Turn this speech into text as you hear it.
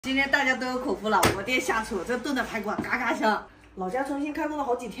今天大家都有口福了，我爹下厨，这炖的排骨嘎嘎香。老家重新开工了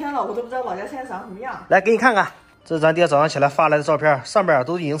好几天了，我都不知道老家现在长什么样。来，给你看看，这是咱爹早上起来发来的照片，上边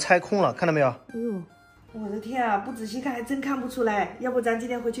都已经拆空了，看到没有？哎呦，我的天啊，不仔细看还真看不出来。要不咱今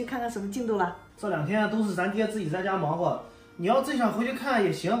天回去看看什么进度了？这2天都是咱爹自己在家忙活，你要真想回去看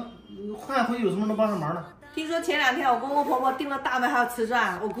也行，看回去有什么能帮上忙的？听说前2天我公公婆婆订了大门还有瓷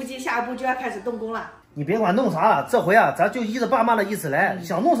砖，我估计下一步就要开始动工了。你别管弄啥了，这回啊，咱就依着爸妈的意思来，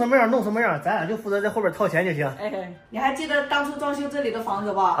想弄什么样弄什么样，咱俩就负责在后边掏钱就行。哎，你还记得当初装修这里的房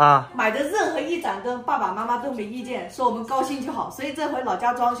子吧？啊，买的任何一盏灯，爸爸妈妈都没意见，说我们高兴就好。所以这回老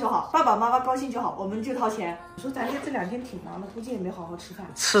家装修好，爸爸妈妈高兴就好，我们就掏钱。你说咱爹这2天挺忙的，估计也没好好吃饭。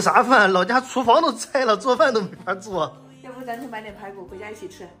吃啥饭？老家厨房都拆了，做饭都没法做。要不咱去买点排骨回家一起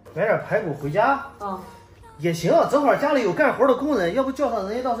吃？买点排骨回家？也行，正好家里有干活的工人，要不叫上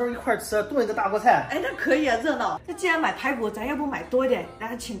人家到时候一块吃，炖一个大锅菜。哎，那可以啊，热闹。那既然买排骨，咱要不买多一点，然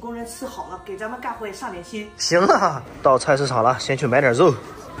后请工人吃好了，给咱们干活也上点心。行啊，到菜市场了，先去买点肉。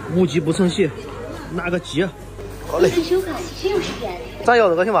无鸡不成器，拿个鸡。好嘞。咱要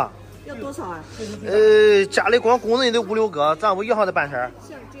这个行吧？要多少啊？家里光工人也得5、6个，咱不一样的办事儿。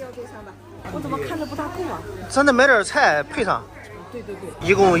行，就要这3吧。我怎么看着不大够啊？咱得买点菜配上。对，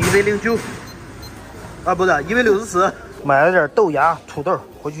一共109。啊，不是164，买了点豆芽、土豆，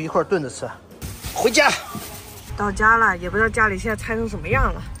回去一块炖着吃。回家。到家了，也不知道家里现在拆成什么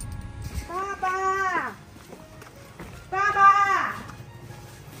样了。爸爸，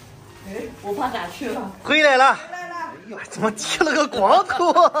哎，我爸哪去了？回来了。回来了。哎呦，怎么剃了个光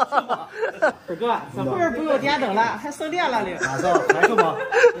头啊？二哥，这会儿不用点灯了，还省电了呢。马上来去吧。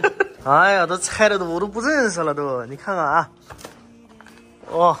哎呀，都拆的我都不认识了都，你看看啊。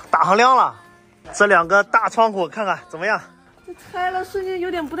哦，打上亮了。这2个大窗户看看怎么样？这拆了，瞬间有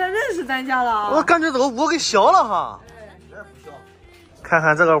点不太认识咱家了啊！我感觉这个屋给小了哈。看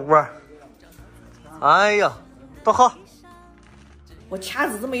看这个屋，哎呀，多好！我掐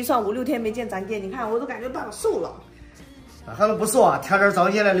指这么一算，5、6天没见咱爹，你看我都感觉爸爸瘦了。还能不瘦啊？天天早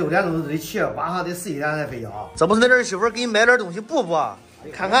起来6点钟就得起，晚上得11点才睡觉。这不是那儿媳妇给你买点东西补补？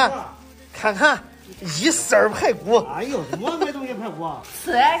看看，看看。1色排骨，哎呦，怎么买东西排骨啊？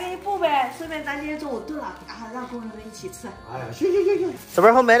吃呀，给你补呗，顺便咱今天中午炖了，然后让工人们一起吃。哎呀，行，这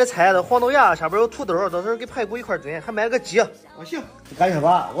边还买的菜的黄豆芽，下边有土豆，到时候给排骨一块炖，还买了个鸡。行，干脆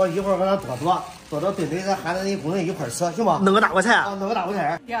吧，我一会儿给他剁炖炖，咱喊着那工人一块吃，行吗？弄个大锅菜啊，弄个大锅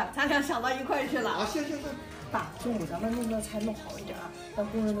菜。呀，咱俩想到一块去了。啊，行。爸，中午咱们弄的菜弄好一点啊，让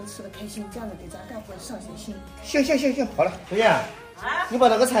工人们吃的开心，这样子给咱干活上点心。行，好了，兄弟。你把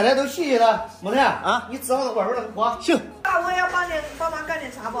那个菜来都洗洗了，没得啊？你支上外边那个锅。行。爸，我也要帮忙干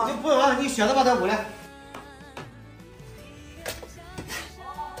点啥不？你不用了，你选择把它屋来。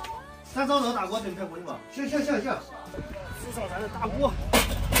咱找那个大锅炖排骨行吗？行。支上咱的大锅。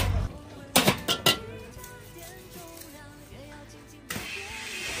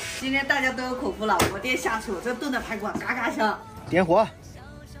今天大家都有口福了，我爹下厨，这炖的排骨嘎嘎香。点火。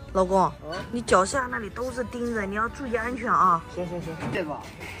老公，你脚下那里都是钉子，你要注意安全啊！行，这个，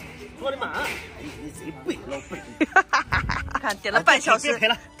我的妈！你这背老背。看点了半小时，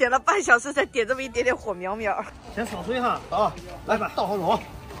点了半小时才点这么一点点火苗苗。先烧水哈，啊，来吧，倒好肉，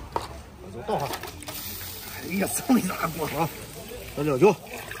倒好。哎呀，这么一大锅啊！倒料酒。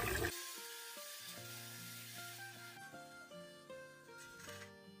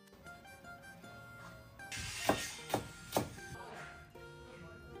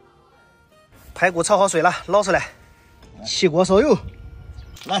排骨焯好水了，捞出来，起锅烧油，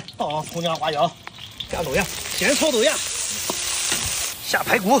来倒上葱姜花椒，加豆芽，先炒豆芽，下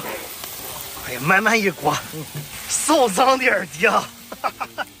排骨，哎呀，满一锅，少涨点儿的啊，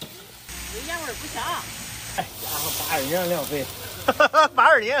这盐味不香。哎，加上82年量肥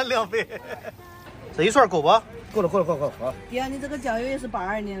，82年量肥，这一串够不？够了。爹，你这个酱油也是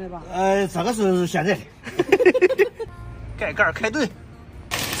82年的吧？这个是现在的。盖盖开炖。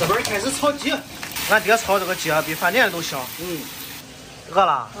这边开始炒鸡，俺爹炒这个鸡啊，比饭店的都香。饿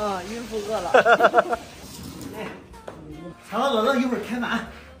了？孕妇饿了。尝到饿了，一会儿开饭。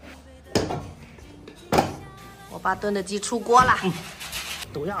我爸炖的鸡出锅了。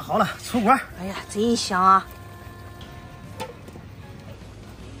豆芽好了，出锅。哎呀，真香啊！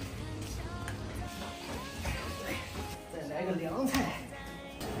再来个凉菜。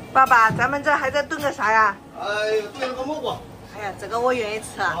爸爸，咱们这还在炖个啥呀？炖了个蘑菇。哎呀，这个我愿意吃。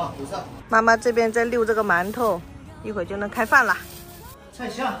都是。妈妈这边在溜这个馒头，一会儿就能开饭了。菜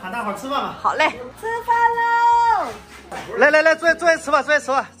行，喊大伙吃饭吧。好嘞，吃饭喽！来，坐下吃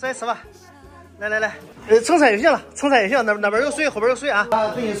吧。来，盛菜就行了，盛菜也行，那边有水，后边有水啊。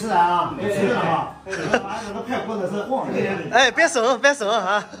自己吃的啊，没吃的啊。那个排骨那是黄的。哎，别生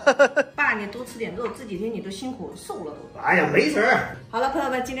啊！爸，你多吃点肉，这几天你都辛苦瘦了都。哎呀，没事儿。好了，朋友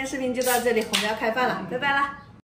们，今天视频就到这里，我们要开饭了，拜拜啦。